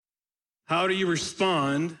How do you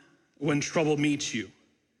respond when trouble meets you?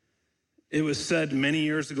 It was said many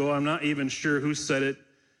years ago, I'm not even sure who said it.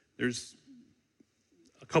 There's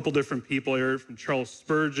a couple different people. I heard it from Charles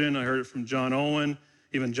Spurgeon, I heard it from John Owen,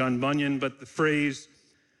 even John Bunyan, but the phrase,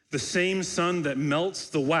 the same sun that melts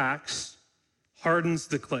the wax hardens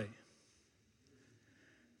the clay.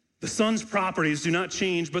 The sun's properties do not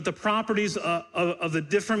change, but the properties of the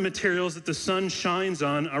different materials that the sun shines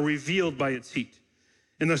on are revealed by its heat.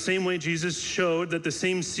 In the same way, Jesus showed that the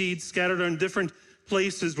same seed scattered on different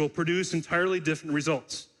places will produce entirely different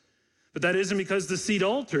results. But that isn't because the seed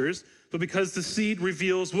alters, but because the seed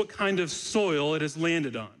reveals what kind of soil it has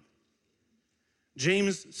landed on.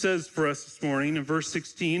 James says for us this morning in verse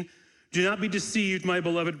 16, do not be deceived, my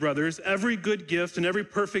beloved brothers. Every good gift and every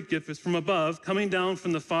perfect gift is from above, coming down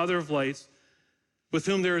from the Father of lights, with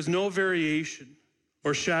whom there is no variation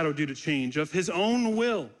or shadow due to change. Of his own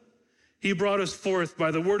will, he brought us forth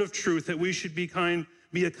by the word of truth that we should be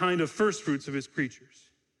a kind of first fruits of his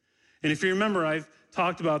creatures. And if you remember, I've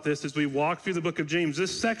talked about this as we walk through the book of James.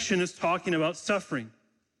 This section is talking about suffering.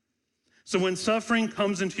 So when suffering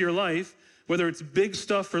comes into your life, whether it's big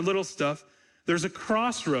stuff or little stuff, there's a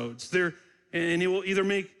crossroads there, and it will either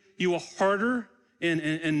make you a harder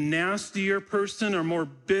and nastier person or more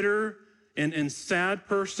bitter and sad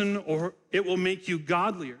person, or it will make you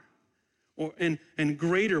godlier and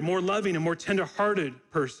greater, more loving and more tender-hearted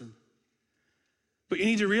person. But you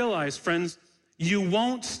need to realize, friends, you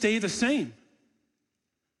won't stay the same.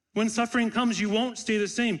 When suffering comes, you won't stay the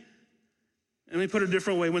same. And let me put it a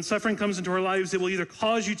different way. When suffering comes into our lives, it will either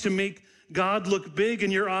cause you to make God look big in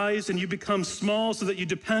your eyes and you become small so that you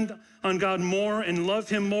depend on God more and love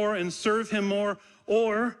him more and serve him more,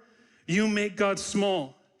 or you make God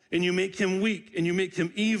small and you make him weak and you make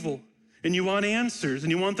him evil and you want answers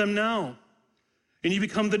and you want them now. And you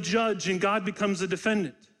become the judge and God becomes the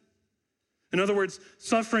defendant. In other words,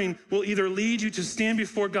 suffering will either lead you to stand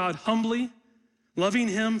before God humbly, loving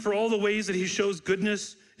him for all the ways that he shows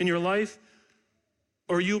goodness in your life,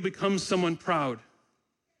 or you'll become someone proud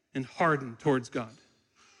and hardened towards God.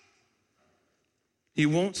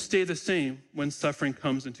 You won't stay the same when suffering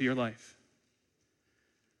comes into your life.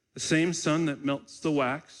 The same sun that melts the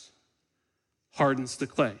wax hardens the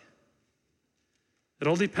clay. It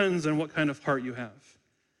all depends on what kind of heart you have.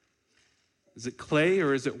 Is it clay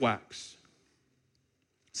or is it wax?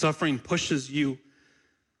 Suffering pushes you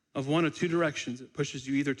of one of two directions. It pushes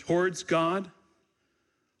you either towards God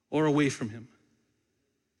or away from him.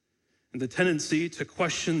 And the tendency to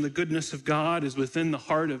question the goodness of God is within the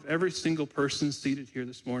heart of every single person seated here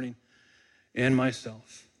this morning and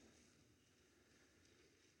myself.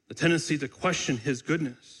 The tendency to question his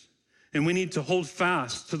goodness. And we need to hold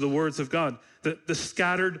fast to the words of God. The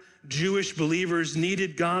scattered Jewish believers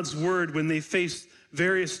needed God's word when they faced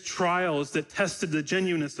various trials that tested the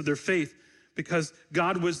genuineness of their faith, because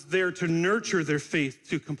God was there to nurture their faith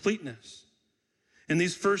to completeness. And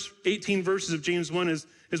these first 18 verses of James 1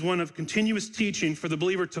 is one of continuous teaching for the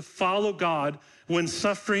believer to follow God when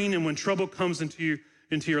suffering and when trouble comes into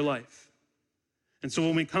your life. And so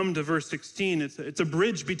when we come to verse 16, it's a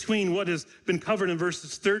bridge between what has been covered in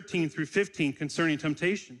verses 13 through 15 concerning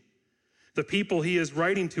temptation. The people he is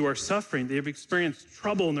writing to are suffering. They have experienced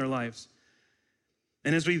trouble in their lives.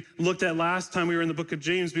 And as we looked at last time we were in the book of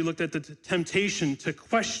James, we looked at the temptation to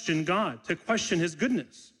question God, to question his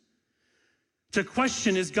goodness. To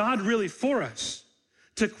question, is God really for us?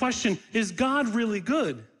 To question, is God really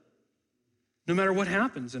good? No matter what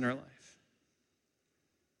happens in our life.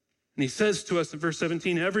 And he says to us in verse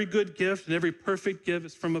 17, every good gift and every perfect gift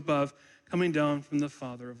is from above, coming down from the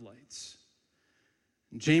Father of lights.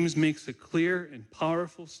 And James makes a clear and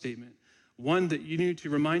powerful statement, one that you need to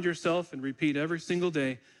remind yourself and repeat every single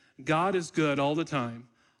day. God is good all the time.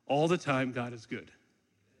 All the time, God is good.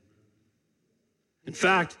 In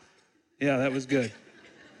fact, yeah, that was good.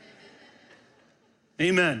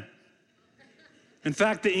 Amen. In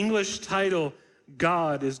fact, the English title,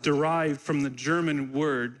 God, is derived from the German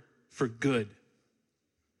word for good.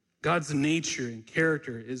 God's nature and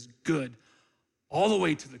character is good all the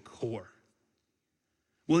way to the core.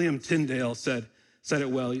 William Tyndale said it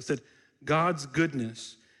well. He said, God's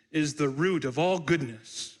goodness is the root of all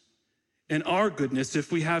goodness, and our goodness,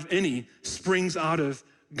 if we have any, springs out of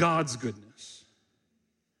God's goodness.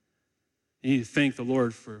 You need to thank the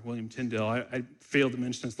Lord for William Tyndale. I failed to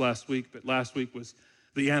mention this last week, but last week was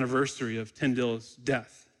the anniversary of Tyndale's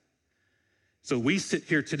death. So we sit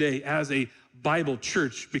here today as a Bible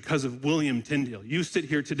church because of William Tyndale. You sit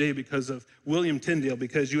here today because of William Tyndale,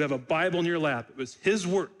 because you have a Bible in your lap. It was his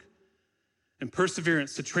work and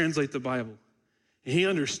perseverance to translate the Bible. And he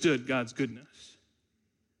understood God's goodness.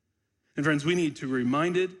 And friends, we need to be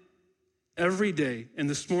reminded every day, and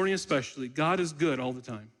this morning especially, God is good all the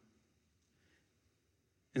time.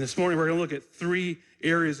 And this morning we're going to look at 3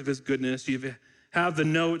 areas of his goodness. You have the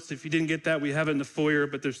notes. If you didn't get that, we have it in the foyer,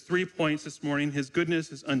 but there's 3 points this morning. His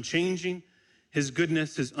goodness is unchanging, his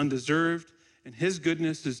goodness is undeserved, and his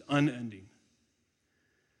goodness is unending.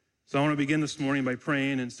 So I want to begin this morning by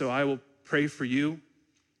praying, and so I will pray for you,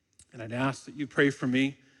 and I'd ask that you pray for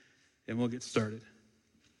me, and we'll get started.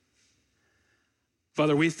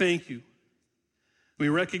 Father, we thank you. We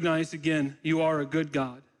recognize again you are a good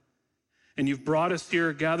God, and you've brought us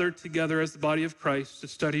here gathered together as the body of Christ to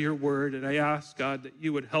study your word, and I ask, God, that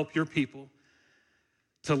you would help your people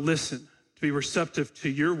to listen, to be receptive to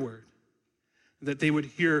your word, that they would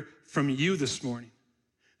hear from you this morning,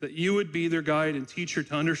 that you would be their guide and teacher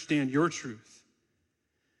to understand your truth.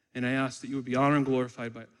 And I ask that you would be honored and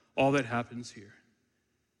glorified by all that happens here.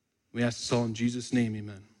 We ask this all in Jesus' name,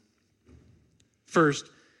 amen. First,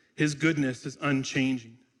 his goodness is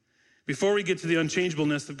unchanging. Before we get to the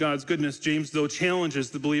unchangeableness of God's goodness, James, though,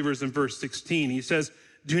 challenges the believers in verse 16. He says,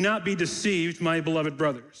 "Do not be deceived, my beloved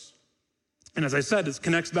brothers." And as I said, this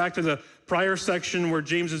connects back to the prior section where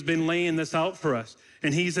James has been laying this out for us,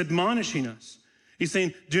 and he's admonishing us. He's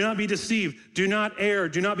saying, do not be deceived, do not err,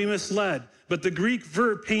 do not be misled. But the Greek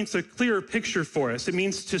verb paints a clearer picture for us. It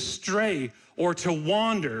means to stray or to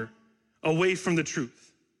wander away from the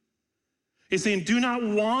truth. He's saying, do not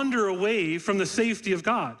wander away from the safety of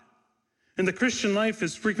God. And the Christian life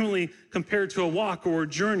is frequently compared to a walk or a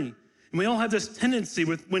journey. And we all have this tendency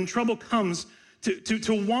when trouble comes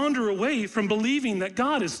to wander away from believing that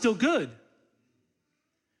God is still good.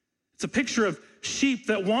 It's a picture of sheep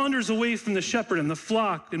that wanders away from the shepherd and the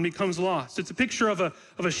flock and becomes lost. It's a picture of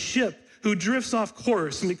a ship who drifts off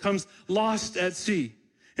course and becomes lost at sea.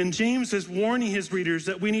 And James is warning his readers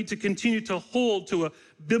that we need to continue to hold to a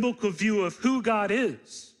biblical view of who God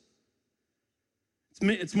is.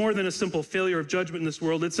 It's more than a simple failure of judgment in this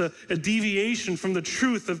world. It's a deviation from the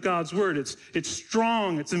truth of God's word. It's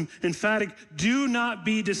strong, it's emphatic. Do not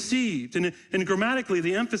be deceived. And grammatically,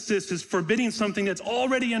 the emphasis is forbidding something that's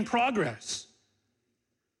already in progress.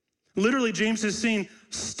 Literally, James is saying,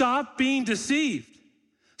 stop being deceived.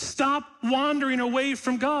 Stop wandering away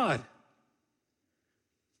from God.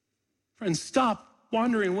 Friends, stop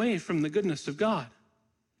wandering away from the goodness of God.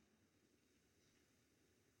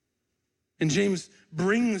 And James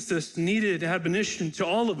brings this needed admonition to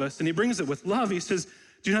all of us, and he brings it with love. He says,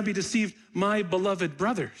 do not be deceived, my beloved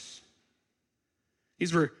brothers.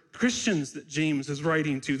 These were Christians that James is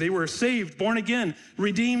writing to. They were saved, born again,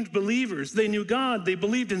 redeemed believers. They knew God. They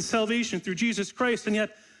believed in salvation through Jesus Christ, and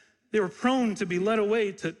yet they were prone to be led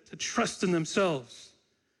away to trust in themselves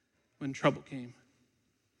when trouble came.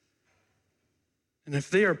 And if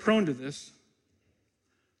they are prone to this,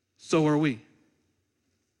 so are we.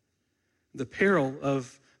 The peril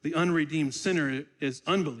of the unredeemed sinner is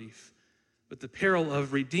unbelief, but the peril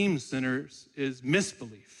of redeemed sinners is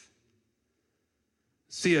misbelief.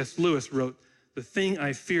 C.S. Lewis wrote, "The thing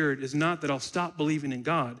I feared is not that I'll stop believing in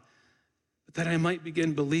God, but that I might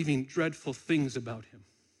begin believing dreadful things about him."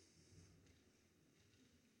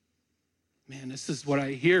 Man, this is what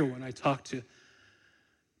I hear when I talk to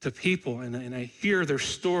people and I hear their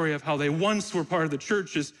story of how they once were part of the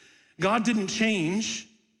church. Is God didn't change.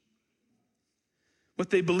 What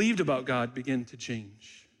they believed about God began to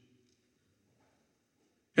change.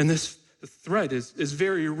 And this threat is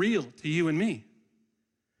very real to you and me.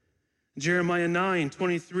 Jeremiah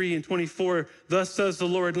 9:23 and 24, thus says the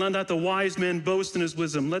Lord, let not the wise man boast in his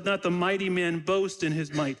wisdom. Let not the mighty man boast in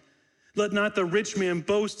his might. Let not the rich man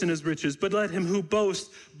boast in his riches, but let him who boasts,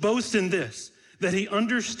 boast in this, that he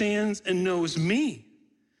understands and knows me,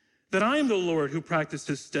 that I am the Lord who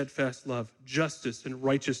practices steadfast love, justice, and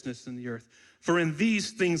righteousness in the earth. For in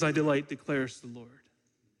these things I delight, declares the Lord.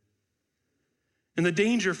 And the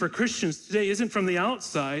danger for Christians today isn't from the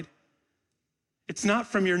outside. It's not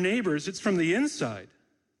from your neighbors. It's from the inside.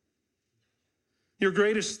 Your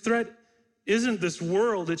greatest threat isn't this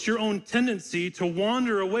world. It's your own tendency to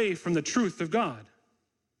wander away from the truth of God.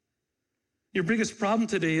 Your biggest problem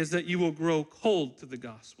today is that you will grow cold to the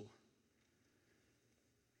gospel.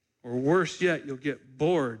 Or worse yet, you'll get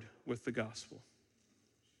bored with the gospel.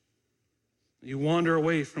 You wander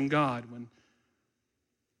away from God when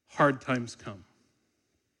hard times come.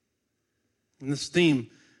 And this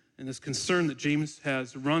theme and this concern that James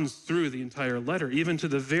has runs through the entire letter, even to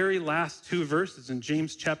the very last 2 verses in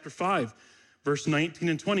James chapter 5, verse 19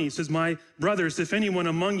 and 20. He says, my brothers, if anyone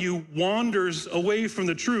among you wanders away from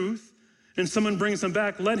the truth and someone brings him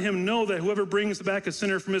back, let him know that whoever brings back a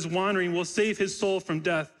sinner from his wandering will save his soul from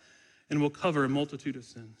death and will cover a multitude of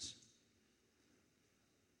sins.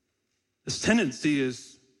 This tendency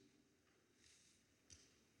is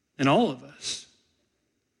in all of us.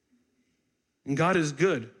 And God is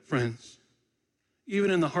good, friends,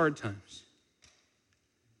 even in the hard times.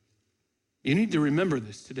 You need to remember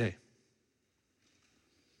this today.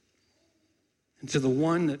 And to the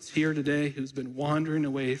one that's here today who's been wandering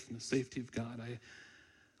away from the safety of God,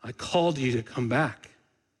 I called you to come back.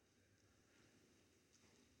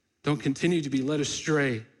 Don't continue to be led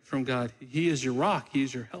astray from God. He is your rock. He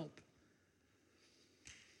is your help.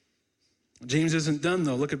 James isn't done,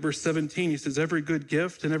 though. Look at verse 17. He says, every good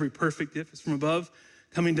gift and every perfect gift is from above,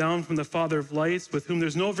 coming down from the Father of lights, with whom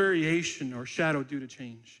there's no variation or shadow due to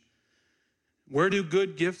change. Where do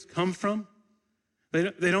good gifts come from?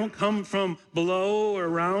 They don't come from below or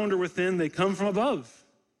around or within. They come from above.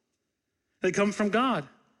 They come from God.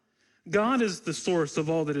 God is the source of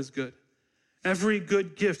all that is good. Every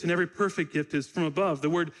good gift and every perfect gift is from above. The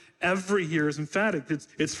word every here is emphatic.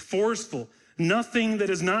 It's forceful. Nothing that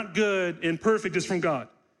is not good and perfect is from God.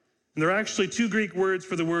 And there are actually two Greek words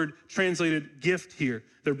for the word translated gift here.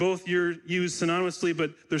 They're both used synonymously,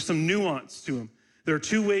 but there's some nuance to them. There are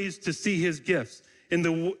two ways to see his gifts. In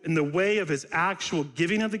the way of his actual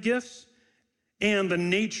giving of the gifts and the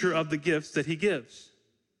nature of the gifts that he gives.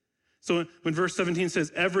 So when verse 17 says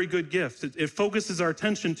every good gift, it focuses our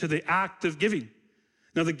attention to the act of giving.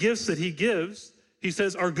 Now the gifts that he gives, he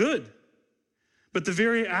says, are good. But the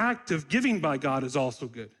very act of giving by God is also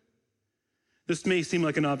good. This may seem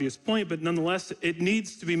like an obvious point, but nonetheless, it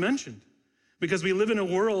needs to be mentioned because we live in a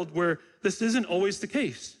world where this isn't always the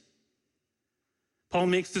case. Paul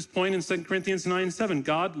makes this point in 2 Corinthians 9:7.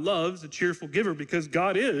 God loves a cheerful giver because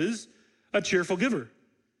God is a cheerful giver.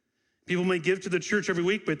 People may give to the church every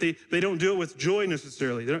week, but they don't do it with joy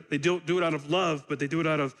necessarily. They don't do it out of love, but they do it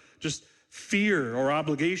out of just fear or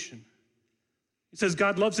obligation. He says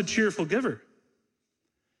God loves a cheerful giver.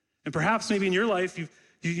 And perhaps maybe in your life,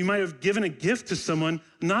 you might have given a gift to someone,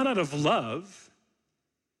 not out of love,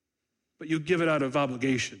 but you give it out of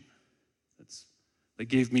obligation. They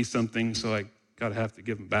gave me something, so I gotta have to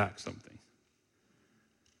give them back something.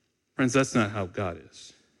 Friends, that's not how God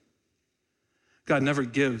is. God never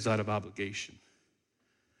gives out of obligation.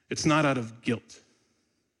 It's not out of guilt.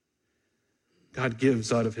 God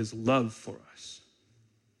gives out of his love for us.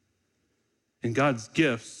 And God's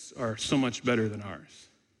gifts are so much better than ours.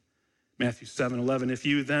 Matthew 7:11, if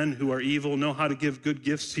you then who are evil know how to give good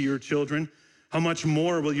gifts to your children, how much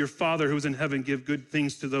more will your Father who is in heaven give good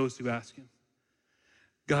things to those who ask him?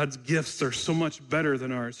 God's gifts are so much better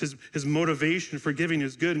than ours. His motivation for giving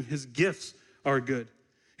is good, and his gifts are good.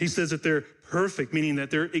 He says that they're perfect, meaning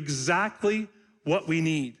that they're exactly what we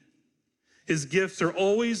need. His gifts are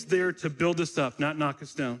always there to build us up, not knock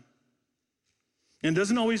us down. And it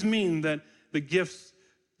doesn't always mean that the gifts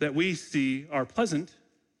that we see are pleasant,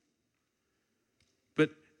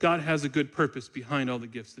 but God has a good purpose behind all the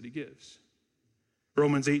gifts that he gives.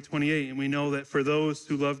 Romans 8:28, and we know that for those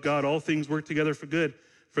who love God, all things work together for good,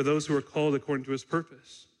 for those who are called according to his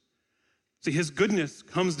purpose. See, his goodness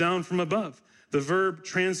comes down from above. The verb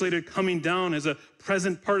translated coming down is a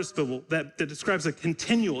present participle that describes a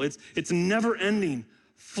continual, it's never-ending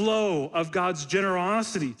flow of God's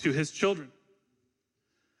generosity to his children.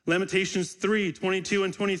 Lamentations 3:22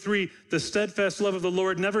 and 23, the steadfast love of the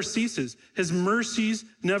Lord never ceases. His mercies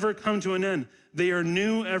never come to an end. They are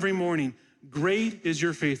new every morning. Great is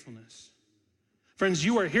your faithfulness. Friends,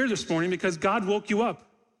 you are here this morning because God woke you up.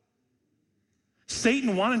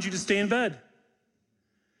 Satan wanted you to stay in bed.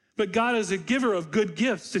 But God is a giver of good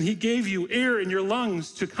gifts, and he gave you air in your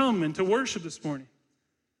lungs to come and to worship this morning.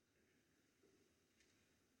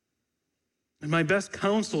 And my best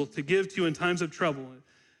counsel to give to you in times of trouble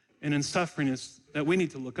and in suffering is that we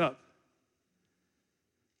need to look up.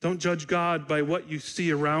 Don't judge God by what you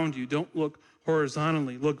see around you. Don't look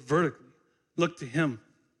horizontally, look vertically. Look to him.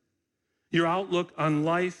 Your outlook on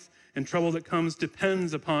life and trouble that comes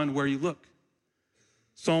depends upon where you look.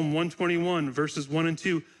 Psalm 121, verses 1 and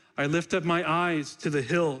 2, I lift up my eyes to the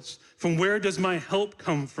hills. From where does my help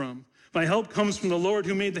come from? My help comes from the Lord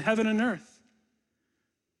who made the heaven and earth.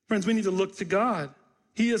 Friends, we need to look to God.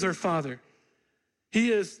 He is our Father.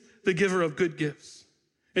 He is the giver of good gifts.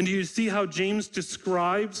 And do you see how James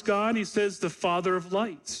describes God? He says the Father of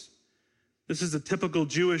lights. This is a typical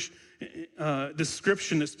Jewish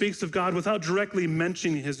description that speaks of God without directly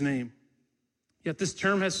mentioning his name. Yet this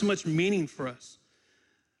term has so much meaning for us.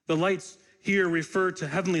 The lights here refer to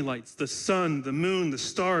heavenly lights, the sun, the moon, the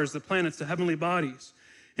stars, the planets, the heavenly bodies.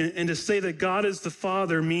 And to say that God is the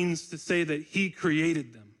Father means to say that he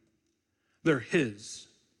created them. They're his.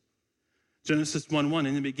 Genesis 1:1,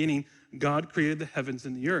 in the beginning, God created the heavens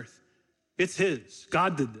and the earth. It's his.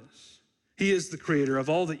 God did this. He is the creator of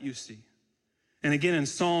all that you see. And again in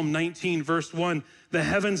Psalm 19, verse 1, the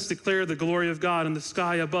heavens declare the glory of God, and the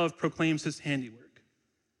sky above proclaims his handiwork.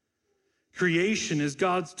 Creation is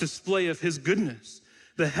God's display of his goodness.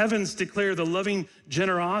 The heavens declare the loving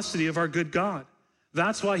generosity of our good God.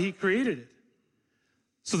 That's why he created it.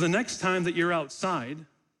 So the next time that you're outside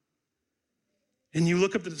and you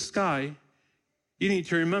look up at the sky, you need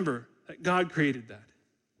to remember that God created that.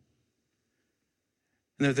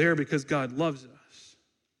 And they're there because God loves us.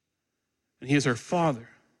 And he is our Father.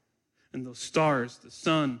 And those stars, the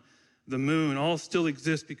sun, the moon, all still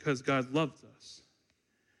exist because God loves us.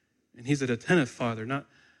 And he's an attentive Father. Not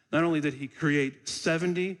only did he create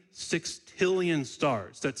 76 trillion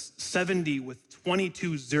stars, that's 70 with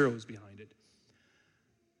 22 zeros behind it,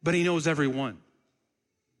 but he knows every one.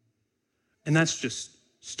 And that's just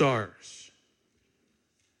stars.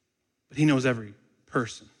 But he knows every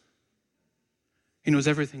person. He knows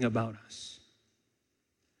everything about us.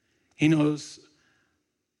 He knows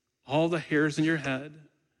all the hairs in your head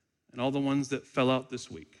and all the ones that fell out this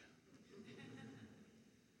week.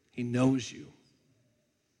 He knows you.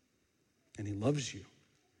 And he loves you.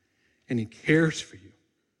 And he cares for you.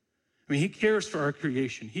 I mean, he cares for our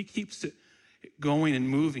creation. He keeps it going and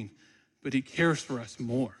moving, but he cares for us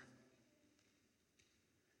more.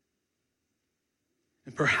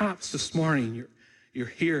 And perhaps this morning you're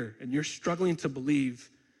here and you're struggling to believe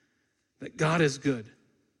that God is good.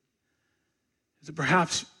 Is it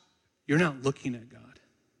perhaps you're not looking at God?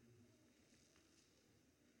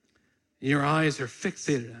 Your eyes are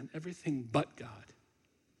fixated on everything but God.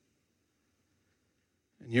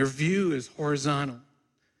 And your view is horizontal.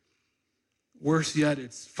 Worse yet,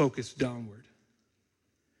 it's focused downward.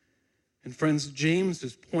 And friends, James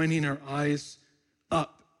is pointing our eyes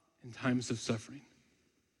up in times of suffering.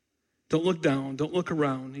 Don't look down, don't look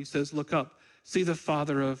around. He says, look up. See the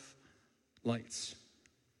Father of lights.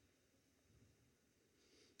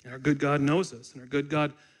 And our good God knows us, and our good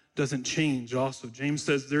God doesn't change also. James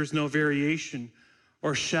says there's no variation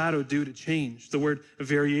or shadow due to change. The word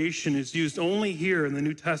variation is used only here in the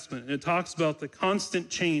New Testament, and it talks about the constant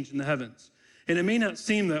change in the heavens. And it may not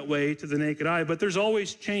seem that way to the naked eye, but there's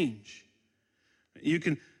always change. You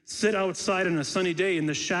can sit outside on a sunny day and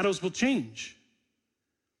the shadows will change.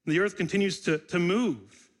 The earth continues to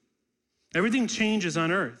move. Everything changes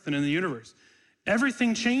on earth and in the universe.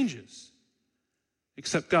 Everything changes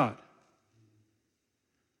except God.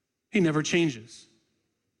 He never changes.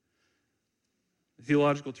 The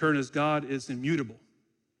theological term is God is immutable,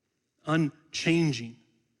 unchanging.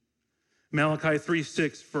 Malachi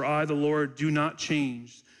 3:6, for I, the Lord, do not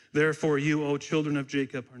change. Therefore you, O children of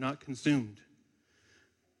Jacob, are not consumed.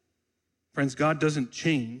 Friends, God doesn't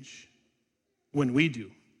change when we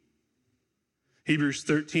do. Hebrews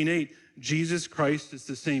 13:8, Jesus Christ is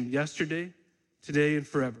the same yesterday, today, and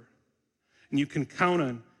forever. And you can count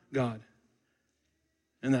on God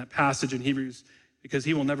in that passage in Hebrews because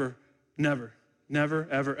he will never,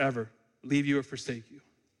 ever, ever leave you or forsake you.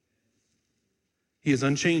 He is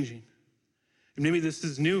unchanging. And maybe this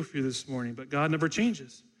is new for you this morning, but God never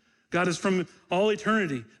changes. God is from all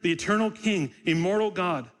eternity, the eternal King, immortal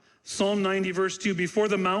God. Psalm 90, verse 2, before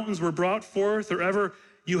the mountains were brought forth or ever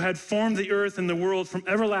you had formed the earth and the world, from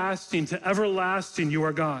everlasting to everlasting you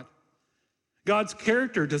are God. God's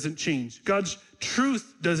character doesn't change. God's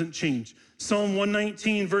truth doesn't change. Psalm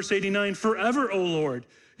 119, verse 89, forever, O Lord,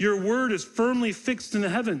 your word is firmly fixed in the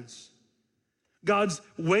heavens. God's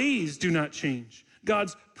ways do not change.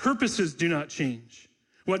 God's purposes do not change.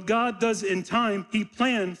 What God does in time, he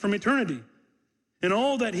planned from eternity. And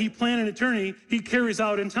all that he planned in eternity, he carries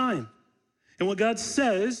out in time. And what God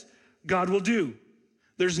says, God will do.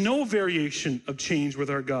 There's no variation of change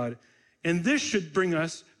with our God. And this should bring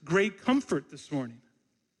us great comfort this morning.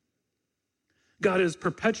 God is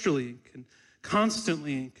perpetually,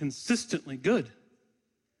 constantly, and consistently good.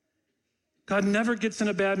 God never gets in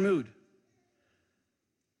a bad mood,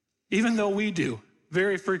 even though we do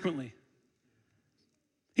very frequently.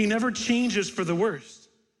 He never changes for the worst.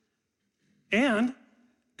 And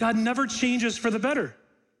God never changes for the better.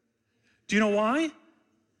 Do you know why?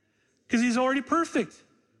 Because he's already perfect.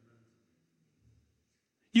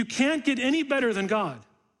 You can't get any better than God.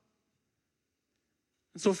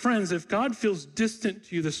 And so, friends, if God feels distant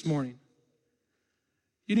to you this morning,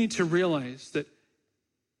 you need to realize that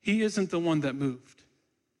he isn't the one that moved.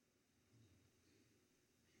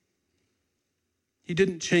 He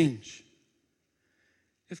didn't change.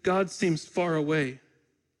 If God seems far away,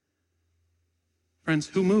 friends,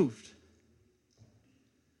 who moved?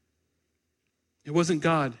 It wasn't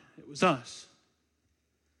God, it was us.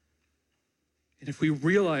 And if we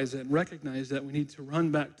realize that and recognize that, we need to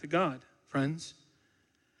run back to God friends.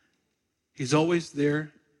 He's always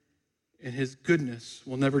there, and his goodness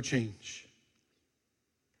will never change.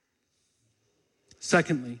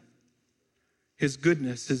 Secondly, his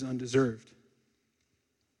goodness is undeserved.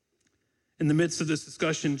 In the midst of this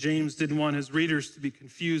discussion, James didn't want his readers to be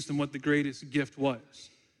confused on what the greatest gift was.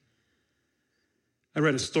 I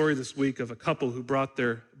read a story this week of a couple who bought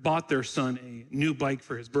their son a new bike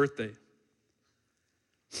for his birthday.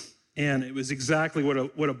 And it was exactly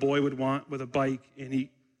what a boy would want with a bike. And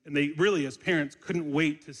they really, as parents, couldn't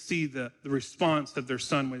wait to see the response of their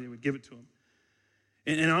son when they would give it to him.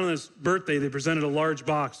 And on his birthday, they presented a large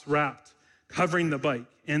box wrapped, covering the bike.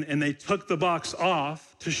 And they took the box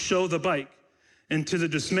off to show the bike. And to the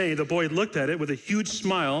dismay, the boy looked at it with a huge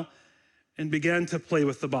smile and began to play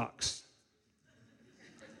with the box.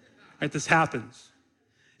 Right, this happens.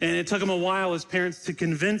 And it took him a while as parents to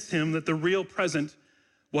convince him that the real present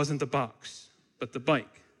wasn't the box, but the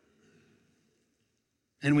bike.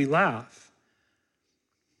 And we laugh.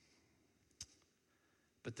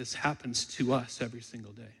 But this happens to us every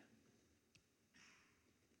single day.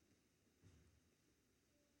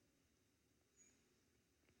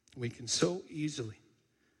 We can so easily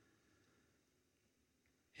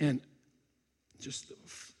and just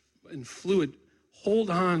in fluid hold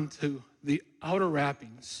on to the outer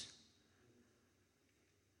wrappings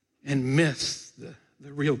and miss the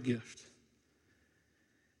real gift.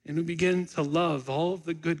 And we begin to love all of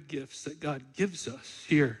the good gifts that God gives us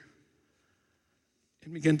here.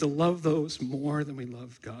 And begin to love those more than we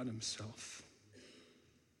love God himself.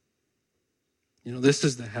 You know, this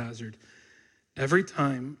is the hazard. Every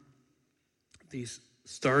time these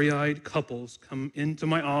starry-eyed couples come into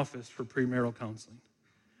my office for premarital counseling,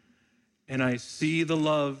 and I see the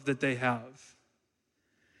love that they have,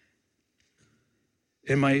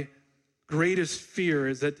 and my greatest fear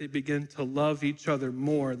is that they begin to love each other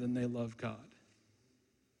more than they love God.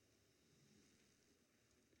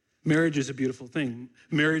 Marriage is a beautiful thing.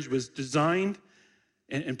 Marriage was designed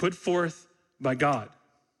and put forth by God.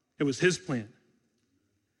 It was his plan.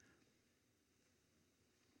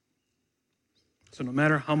 So no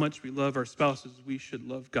matter how much we love our spouses, we should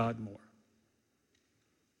love God more.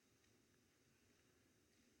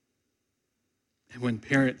 And when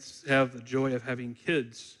parents have the joy of having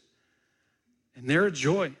kids, and they're a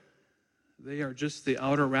joy, they are just the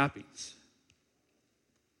outer wrappings.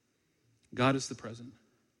 God is the present.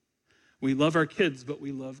 We love our kids, but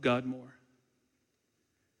we love God more.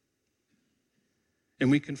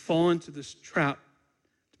 And we can fall into this trap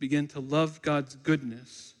to begin to love God's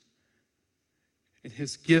goodness and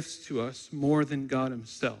his gifts to us more than God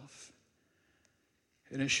himself.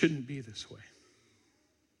 And it shouldn't be this way.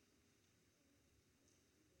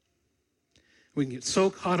 We can get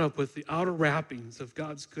so caught up with the outer wrappings of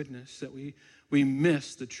God's goodness that we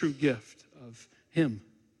miss the true gift of him.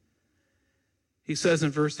 He says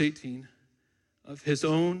in verse 18, of his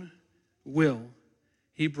own will,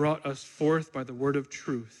 he brought us forth by the word of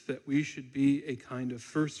truth, that we should be a kind of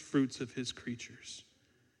first fruits of his creatures.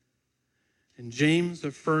 And James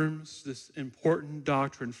affirms this important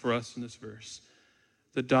doctrine for us in this verse,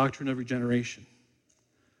 the doctrine of regeneration.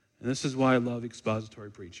 And this is why I love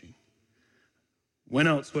expository preaching. When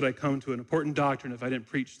else would I come to an important doctrine if I didn't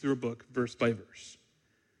preach through a book, verse by verse?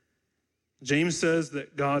 James says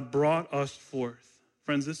that God brought us forth.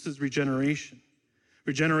 Friends, this is regeneration.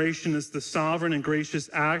 Regeneration is the sovereign and gracious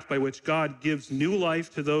act by which God gives new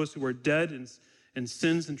life to those who are dead in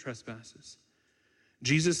sins and trespasses.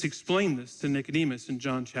 Jesus explained this to Nicodemus in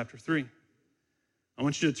John chapter 3. I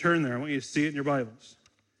want you to turn there. I want you to see it in your Bibles.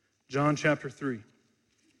 John chapter 3.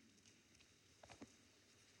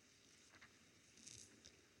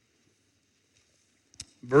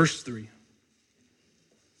 Verse 3.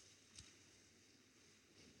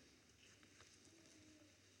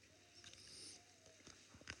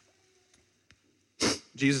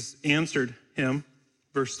 Jesus answered him,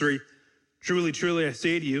 verse 3, truly, truly, I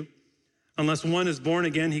say to you, unless one is born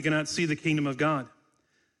again, he cannot see the kingdom of God.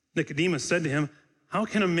 Nicodemus said to him, how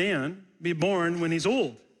can a man be born when he's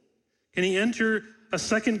old? Can he enter a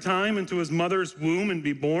second time into his mother's womb and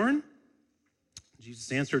be born?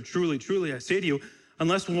 Jesus answered, truly, truly, I say to you,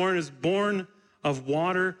 unless one is born of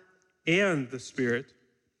water and the Spirit,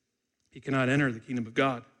 he cannot enter the kingdom of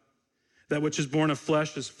God. That which is born of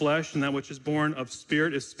flesh is flesh, and that which is born of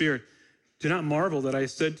spirit is spirit. Do not marvel that I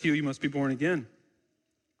said to you, you must be born again.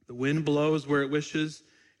 The wind blows where it wishes,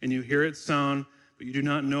 and you hear its sound, but you do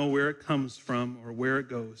not know where it comes from or where it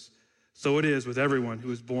goes. So it is with everyone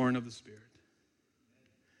who is born of the Spirit.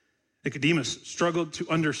 Nicodemus struggled to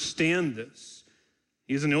understand this.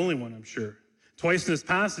 He isn't the only one, I'm sure. Twice in this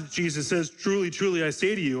passage, Jesus says, truly, truly, I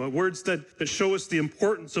say to you, words that show us the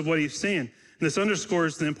importance of what he's saying. And this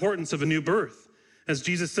underscores the importance of a new birth. As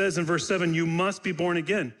Jesus says in verse 7, you must be born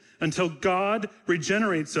again. Until God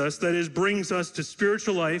regenerates us, that is, brings us to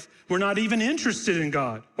spiritual life, we're not even interested in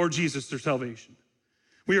God or Jesus or salvation.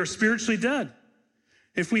 We are spiritually dead.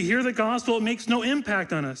 If we hear the gospel, it makes no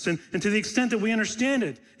impact on us. And to the extent that we understand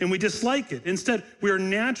it and we dislike it, instead, we are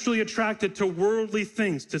naturally attracted to worldly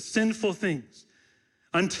things, to sinful things.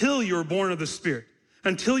 Until you're born of the Spirit,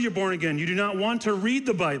 until you're born again, you do not want to read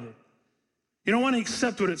the Bible. You don't want to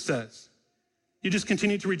accept what it says. You just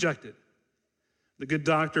continue to reject it. The good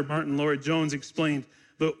doctor, Martin Lloyd-Jones, explained,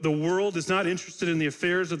 the world is not interested in the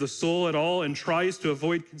affairs of the soul at all and tries to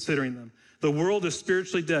avoid considering them. The world is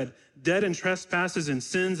spiritually dead, dead in trespasses and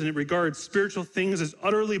sins, and it regards spiritual things as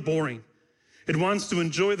utterly boring. It wants to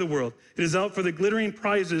enjoy the world. It is out for the glittering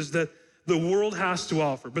prizes that the world has to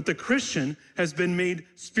offer. But the Christian has been made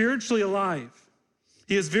spiritually alive.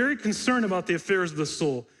 He is very concerned about the affairs of the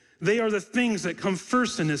soul. They are the things that come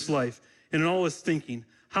first in his life and in all his thinking.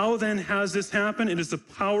 How then has this happened? It is the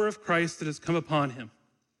power of Christ that has come upon him.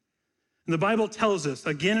 And the Bible tells us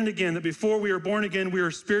again and again that before we are born again, we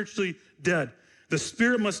are spiritually dead. The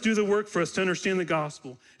Spirit must do the work for us to understand the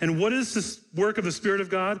gospel. And what is this work of the Spirit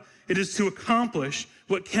of God? It is to accomplish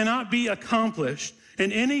what cannot be accomplished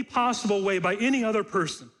in any possible way by any other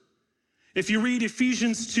person. If you read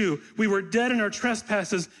Ephesians 2, we were dead in our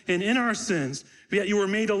trespasses and in our sins, yet you were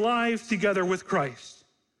made alive together with Christ.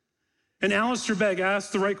 And Alistair Begg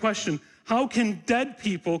asked the right question: how can dead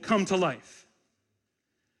people come to life?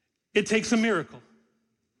 It takes a miracle.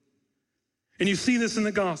 And you see this in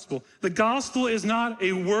the gospel. The gospel is not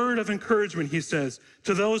a word of encouragement, he says,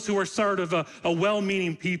 to those who are sort of a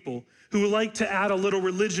well-meaning people who like to add a little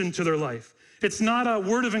religion to their life. It's not a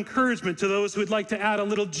word of encouragement to those who would like to add a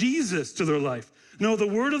little Jesus to their life. No, the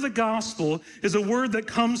word of the gospel is a word that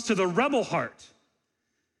comes to the rebel heart.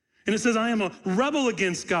 And it says, I am a rebel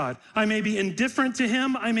against God. I may be indifferent to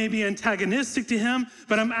him, I may be antagonistic to him,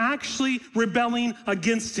 but I'm actually rebelling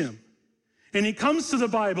against him. And he comes to the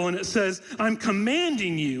Bible and it says, I'm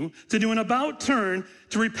commanding you to do an about turn,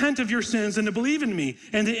 to repent of your sins and to believe in me.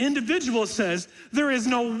 And the individual says, there is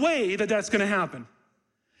no way that that's going to happen.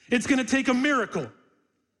 It's going to take a miracle.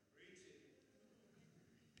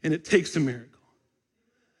 And it takes a miracle.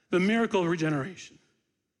 The miracle of regeneration.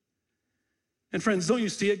 And friends, don't you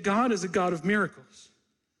see it? God is a God of miracles.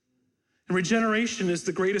 And regeneration is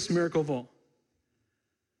the greatest miracle of all.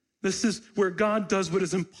 This is where God does what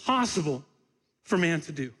is impossible for man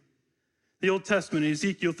to do. The Old Testament,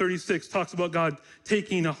 Ezekiel 36, talks about God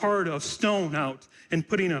taking a heart of stone out and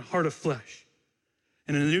putting a heart of flesh.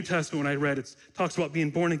 And in the New Testament, when I read, it talks about being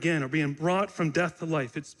born again or being brought from death to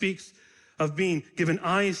life. It speaks of being given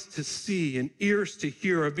eyes to see and ears to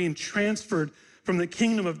hear, of being transferred from the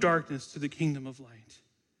kingdom of darkness to the kingdom of light.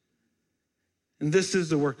 And this is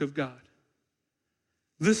the work of God.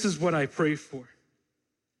 This is what I pray for.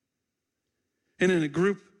 And in a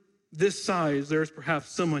group this size, there's perhaps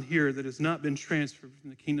someone here that has not been transferred from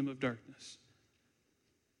the kingdom of darkness.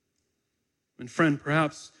 And friend,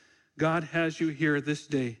 perhaps God has you here this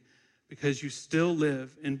day because you still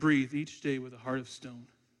live and breathe each day with a heart of stone.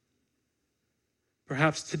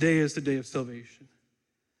 Perhaps today is the day of salvation.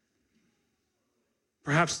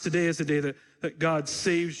 Perhaps today is the day that God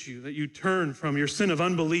saves you, that you turn from your sin of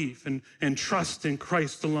unbelief and trust in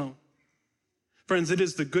Christ alone. Friends, it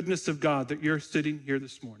is the goodness of God that you're sitting here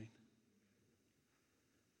this morning.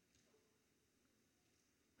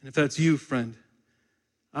 And if that's you, friend,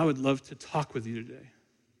 I would love to talk with you today.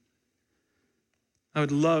 I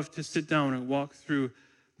would love to sit down and walk through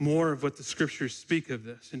more of what the scriptures speak of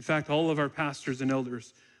this. In fact, all of our pastors and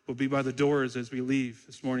elders will be by the doors as we leave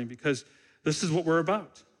this morning because this is what we're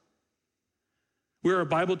about. We're a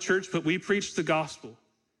Bible church, but we preach the gospel.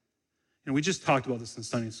 And we just talked about this in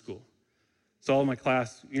Sunday school. So all of my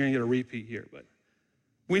class, you're going to get a repeat here, but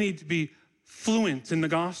we need to be fluent in the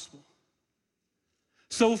gospel.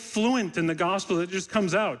 So fluent in the gospel that it just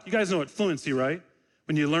comes out. You guys know what fluency, right?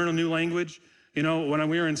 When you learn a new language. You know, when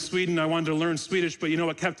we were in Sweden, I wanted to learn Swedish, but you know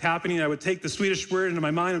what kept happening? I would take the Swedish word into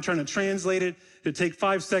my mind. I'm trying to translate it. It'd take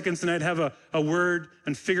 5 seconds, and I'd have a word,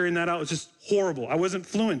 and figuring that out was just horrible. I wasn't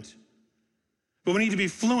fluent. But we need to be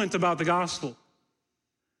fluent about the gospel.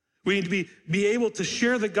 We need to be able to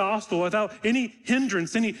share the gospel without any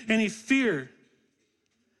hindrance, any fear.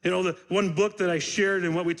 You know, the one book that I shared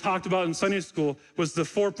and what we talked about in Sunday school was the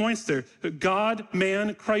 4 points there. God,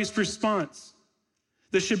 man, Christ response.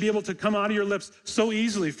 This should be able to come out of your lips so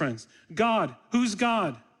easily, friends. God, who's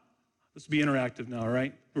God? Let's be interactive now, all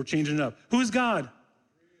right? We're changing it up. Who's God?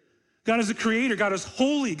 God is a creator. God is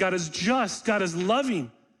holy. God is just. God is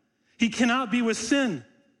loving. He cannot be with sin.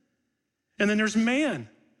 And then there's man.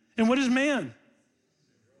 And what is man?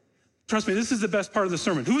 Trust me, this is the best part of the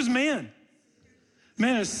sermon. Who is man?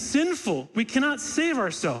 Man is sinful. We cannot save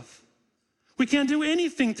ourselves. We can't do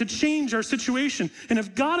anything to change our situation. And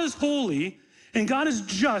if God is holy and God is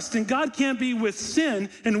just and God can't be with sin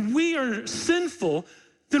and we are sinful,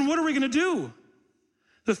 then what are we going to do?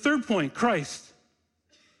 The third point, Christ.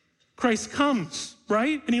 Christ comes,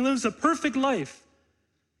 right? And he lives a perfect life.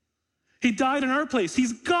 He died in our place.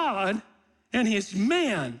 He's God and he's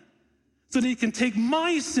man so that he can take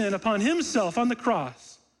my sin upon himself on the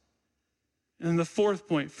cross. And the fourth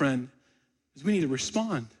point, friend, is we need to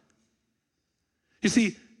respond. You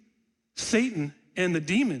see, Satan and the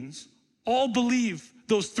demons all believe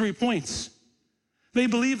those 3 points. They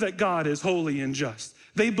believe that God is holy and just.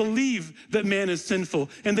 They believe that man is sinful.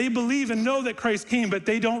 And they believe and know that Christ came, but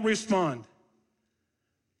they don't respond.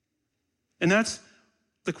 And that's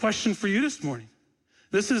the question for you this morning.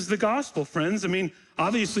 This is the gospel, friends. I mean,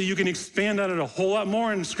 obviously you can expand on it a whole lot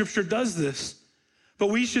more, and Scripture does this. But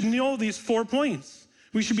we should know these 4 points.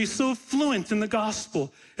 We should be so fluent in the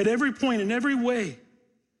gospel at every point, in every way.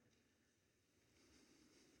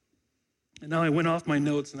 And now I went off my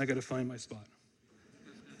notes and I got to find my spot.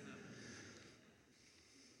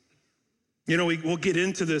 You know, we'll get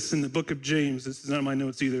into this in the book of James. This is not my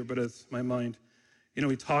notes either, but it's my mind. You know,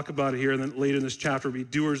 we talk about it here, and then later in this chapter, be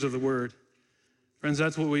doers of the word. Friends,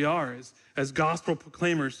 that's what we are. As gospel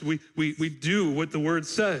proclaimers, we do what the word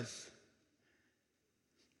says.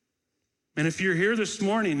 And if you're here this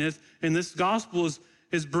morning and this gospel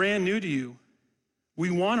is brand new to you, we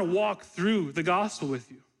want to walk through the gospel with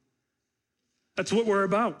you. That's what we're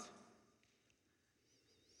about.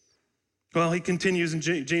 Well, he continues in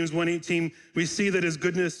James 1:18, we see that his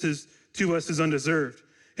goodness to us is undeserved.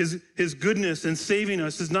 His goodness in saving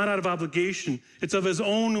us is not out of obligation. It's of his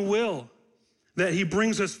own will that he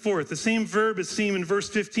brings us forth. The same verb is seen in verse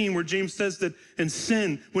 15 where James says that in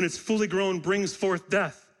sin, when it's fully grown, brings forth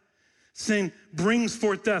death. Sin brings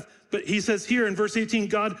forth death. But he says here in verse 18,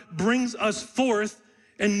 God brings us forth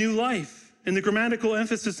in new life. And the grammatical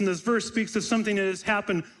emphasis in this verse speaks of something that has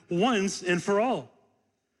happened once and for all.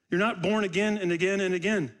 You're not born again and again and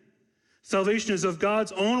again. Salvation is of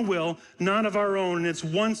God's own will, not of our own, and it's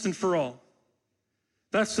once and for all.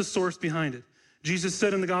 That's the source behind it. Jesus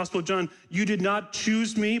said in the Gospel of John, you did not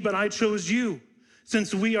choose me, but I chose you.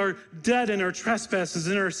 Since we are dead in our trespasses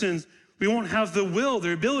and our sins, we won't have the will,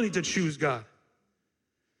 the ability to choose God.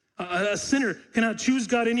 A sinner cannot choose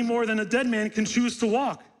God any more than a dead man can choose to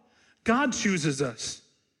walk. God chooses us.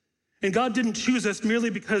 And God didn't choose us merely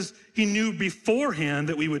because he knew beforehand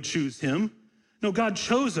that we would choose him. No, God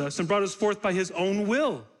chose us and brought us forth by his own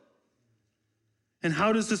will. And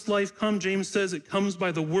how does this life come? James says it comes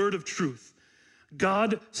by the word of truth.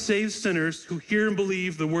 God saves sinners who hear and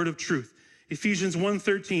believe the word of truth. Ephesians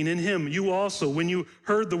 1:13, in him you also, when you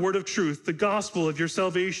heard the word of truth, the gospel of your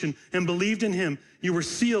salvation, and believed in him, you were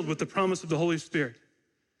sealed with the promise of the Holy Spirit.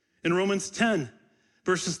 In Romans 10,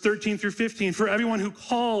 verses 13 through 15, for everyone who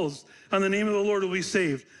calls on the name of the Lord will be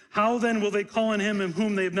saved. How then will they call on him in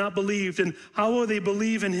whom they have not believed? And how will they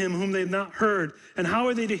believe in him whom they have not heard? And how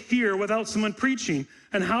are they to hear without someone preaching?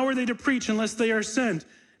 And how are they to preach unless they are sent?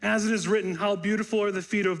 As it is written, how beautiful are the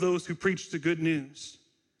feet of those who preach the good news.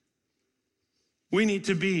 We need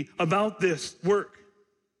to be about this work.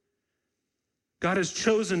 God has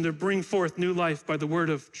chosen to bring forth new life by the word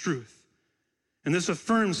of truth. And this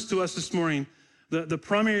affirms to us this morning the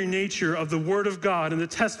primary nature of the word of God and the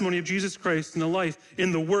testimony of Jesus Christ in the life,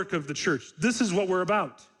 in the work of the church. This is what we're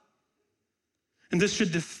about. And this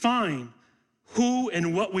should define who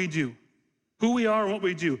and what we do, who we are and what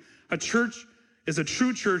we do. A church is a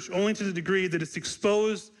true church only to the degree that it's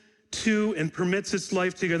exposed to and permits its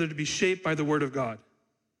life together to be shaped by the word of God.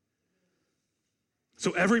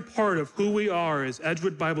 So every part of who we are as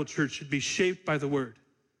Edgewood Bible Church should be shaped by the word.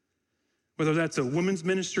 Whether that's a women's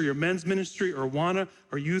ministry or men's ministry or Awana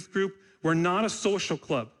or youth group, we're not a social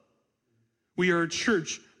club. We are a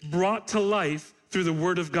church brought to life through the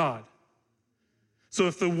word of God. So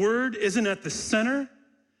if the word isn't at the center,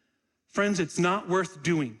 friends, it's not worth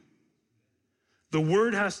doing. The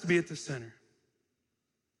word has to be at the center.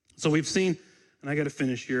 So we've seen, and I got to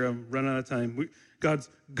finish here, I'm running out of time. God's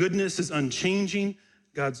goodness is unchanging.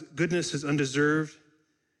 God's goodness is undeserved.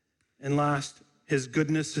 And last, his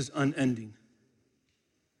goodness is unending.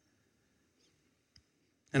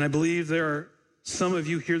 And I believe there are some of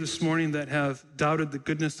you here this morning that have doubted the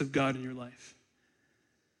goodness of God in your life.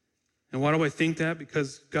 And why do I think that?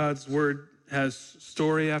 Because God's word has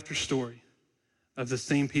story after story of the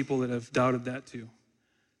same people that have doubted that too.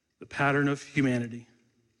 The pattern of humanity.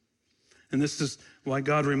 And this is why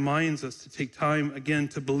God reminds us to take time again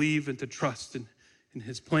to believe and to trust in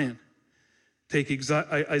his plan. Take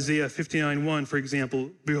Isaiah 59:1, for example.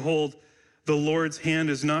 Behold, the Lord's hand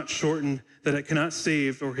is not shortened that it cannot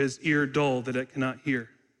save, or his ear dull that it cannot hear.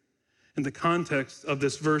 And the context of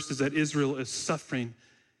this verse is that Israel is suffering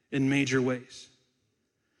in major ways.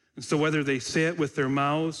 And so whether they say it with their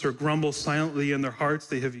mouths or grumble silently in their hearts,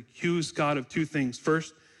 they have accused God of two things.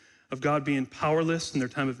 First, of God being powerless in their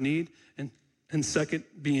time of need, and second,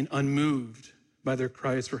 being unmoved by their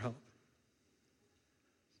cries for help.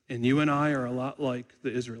 And you and I are a lot like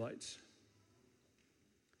the Israelites.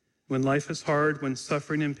 When life is hard, when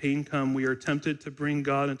suffering and pain come, we are tempted to bring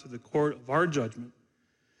God into the court of our judgment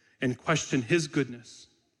and question his goodness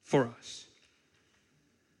for us.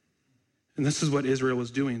 And this is what Israel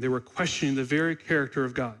was doing. They were questioning the very character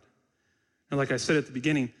of God. And like I said at the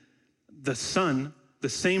beginning, the sun, the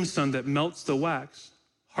same sun that melts the wax,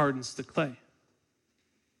 hardens the clay.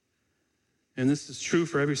 And this is true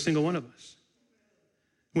for every single one of us.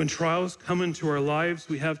 When trials come into our lives,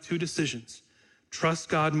 we have two decisions. Trust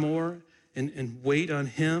God more and wait on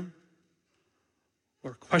him,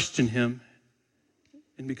 or question him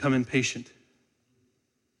and become impatient.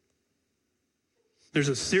 There's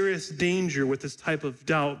a serious danger with this type of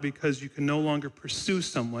doubt because you can no longer pursue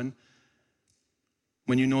someone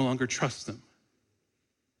when you no longer trust them.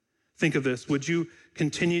 Think of this. Would you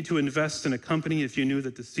continue to invest in a company if you knew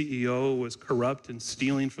that the CEO was corrupt and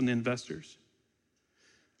stealing from the investors?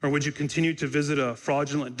 Or would you continue to visit a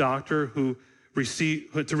fraudulent doctor to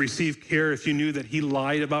receive care if you knew that he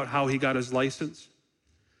lied about how he got his license?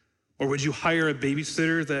 Or would you hire a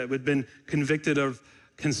babysitter that had been convicted of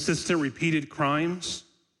consistent, repeated crimes?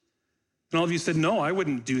 And all of you said, no, I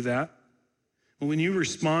wouldn't do that. Well, when you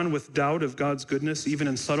respond with doubt of God's goodness, even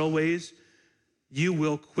in subtle ways, you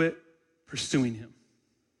will quit pursuing him.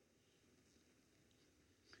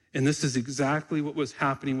 And this is exactly what was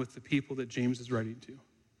happening with the people that James is writing to.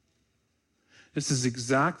 This is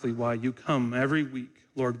exactly why you come every week,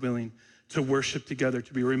 Lord willing, to worship together,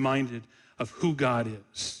 to be reminded of who God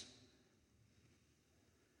is.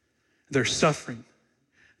 They're suffering.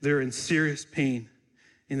 They're in serious pain.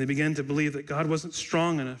 And they began to believe that God wasn't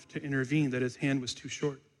strong enough to intervene, that his hand was too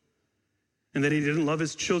short, and that he didn't love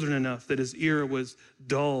his children enough, that his ear was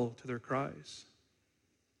dull to their cries.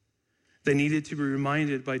 They needed to be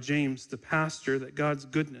reminded by James, the pastor, that God's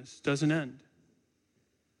goodness doesn't end.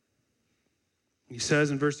 He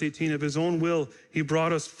says in verse 18, of his own will, he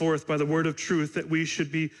brought us forth by the word of truth, that we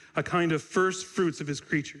should be a kind of first fruits of his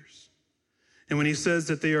creatures. And when he says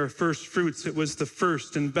that they are first fruits, it was the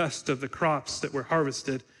first and best of the crops that were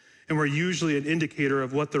harvested and were usually an indicator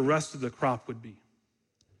of what the rest of the crop would be.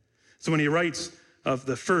 So when he writes of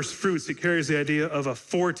the first fruits, it carries the idea of a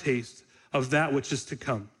foretaste of that which is to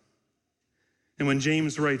come. And when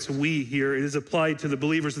James writes we here, it is applied to the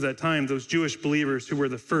believers of that time, those Jewish believers who were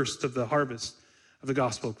the first of the harvest of the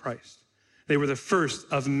gospel of Christ. They were the first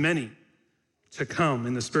of many to come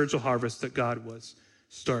in the spiritual harvest that God was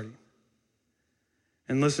starting.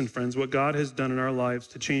 And listen, friends, what God has done in our lives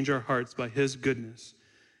to change our hearts by his goodness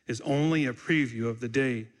is only a preview of the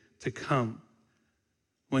day to come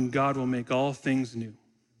when God will make all things new.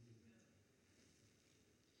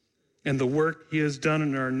 And the work he has done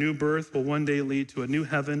in our new birth will one day lead to a new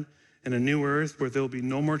heaven and a new earth where there will be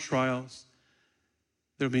no more trials.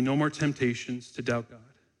 There will be no more temptations to doubt God.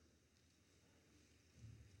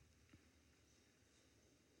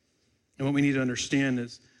 And what we need to understand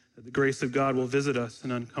is that the grace of God will visit us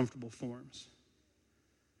in uncomfortable forms.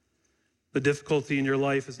 The difficulty in your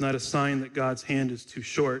life is not a sign that God's hand is too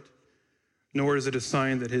short, nor is it a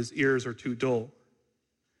sign that his ears are too dull.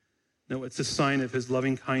 No, it's a sign of his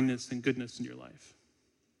loving kindness and goodness in your life.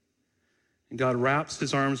 And God wraps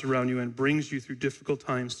his arms around you and brings you through difficult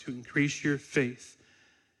times to increase your faith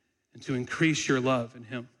and to increase your love in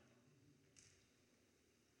him.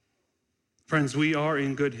 Friends, we are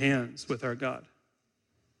in good hands with our God.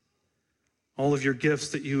 All of your gifts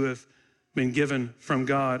that you have been given from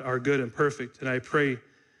God are good and perfect, and I pray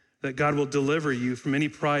that God will deliver you from any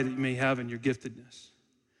pride that you may have in your giftedness.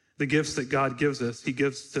 The gifts that God gives us, he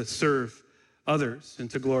gives to serve others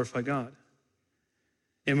and to glorify God.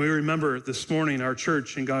 And we remember this morning our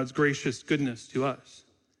church and God's gracious goodness to us.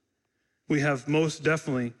 We have most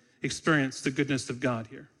definitely experienced the goodness of God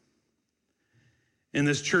here. And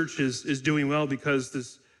this church is doing well because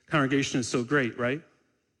this congregation is so great, right?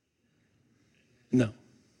 No.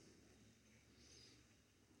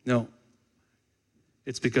 No.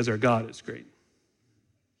 It's because our God is great.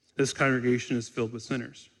 This congregation is filled with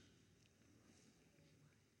sinners.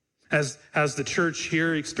 Has the church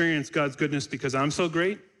here experienced God's goodness because I'm so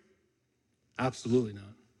great? Absolutely not.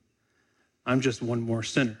 I'm just one more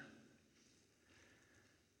sinner.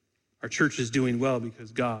 Our church is doing well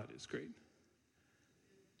because God is great,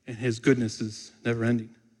 and his goodness is never ending.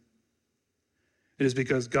 It is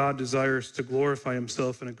because God desires to glorify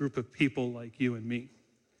himself in a group of people like you and me.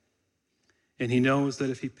 And he knows that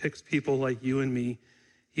if he picks people like you and me,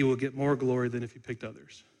 he will get more glory than if he picked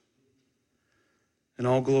others. And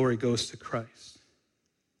all glory goes to Christ.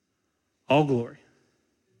 All glory.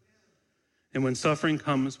 And when suffering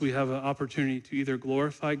comes, we have an opportunity to either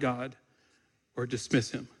glorify God or dismiss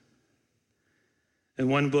him. And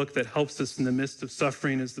one book that helps us in the midst of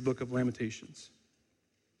suffering is the book of Lamentations.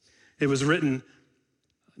 It was written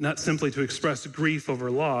not simply to express grief over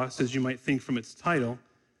loss, as you might think from its title,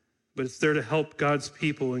 but it's there to help God's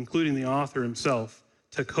people, including the author himself,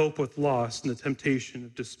 to cope with loss and the temptation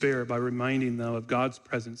of despair by reminding them of God's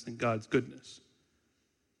presence and God's goodness.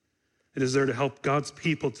 It is there to help God's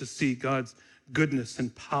people to see God's goodness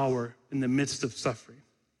and power in the midst of suffering.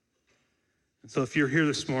 And so if you're here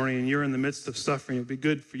this morning and you're in the midst of suffering, it would be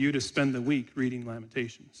good for you to spend the week reading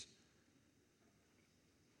Lamentations.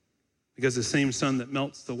 Because the same sun that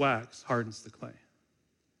melts the wax hardens the clay.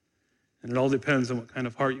 And it all depends on what kind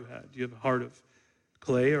of heart you have. Do you have a heart of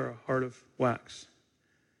clay or a heart of wax?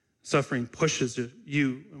 Suffering pushes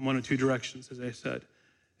you in one of two directions, as I said.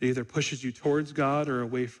 It either pushes you towards God or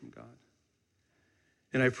away from God.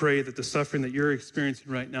 And I pray that the suffering that you're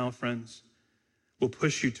experiencing right now, friends, will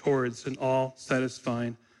push you towards an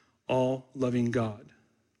all-satisfying, all-loving God.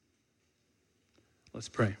 Let's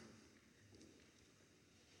pray.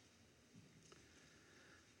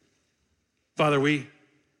 Father, we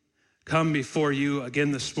come before you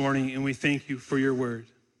again this morning, and we thank you for your word.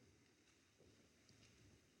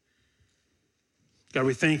 God,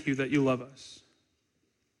 we thank you that you love us.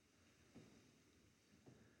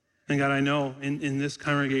 And God, I know in this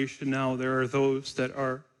congregation now, there are those that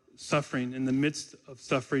are suffering in the midst of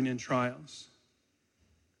suffering and trials.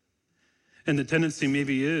 And the tendency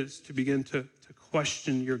maybe is to begin to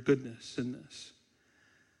question your goodness in this.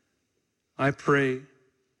 I pray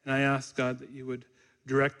and I ask, God, that you would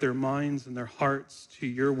direct their minds and their hearts to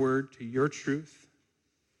your word, to your truth.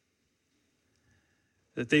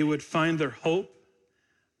 That they would find their hope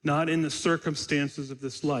not in the circumstances of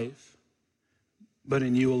this life, but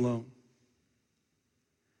in you alone.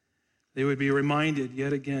 They would be reminded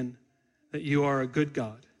yet again that you are a good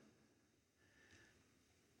God.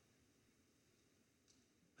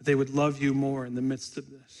 That they would love you more in the midst of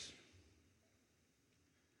this.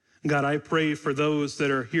 God, I pray for those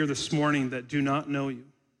that are here this morning that do not know you.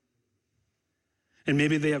 And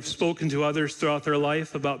maybe they have spoken to others throughout their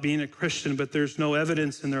life about being a Christian, but there's no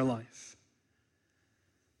evidence in their life.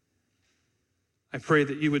 I pray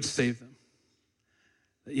that you would save them,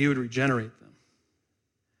 that you would regenerate them,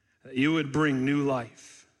 that you would bring new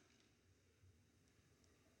life.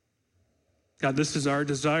 God, this is our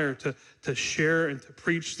desire to share and to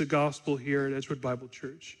preach the gospel here at Edgewood Bible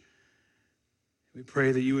Church. We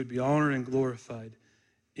pray that you would be honored and glorified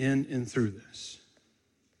in and through this.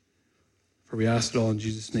 For we ask it all in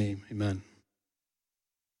Jesus' name, amen.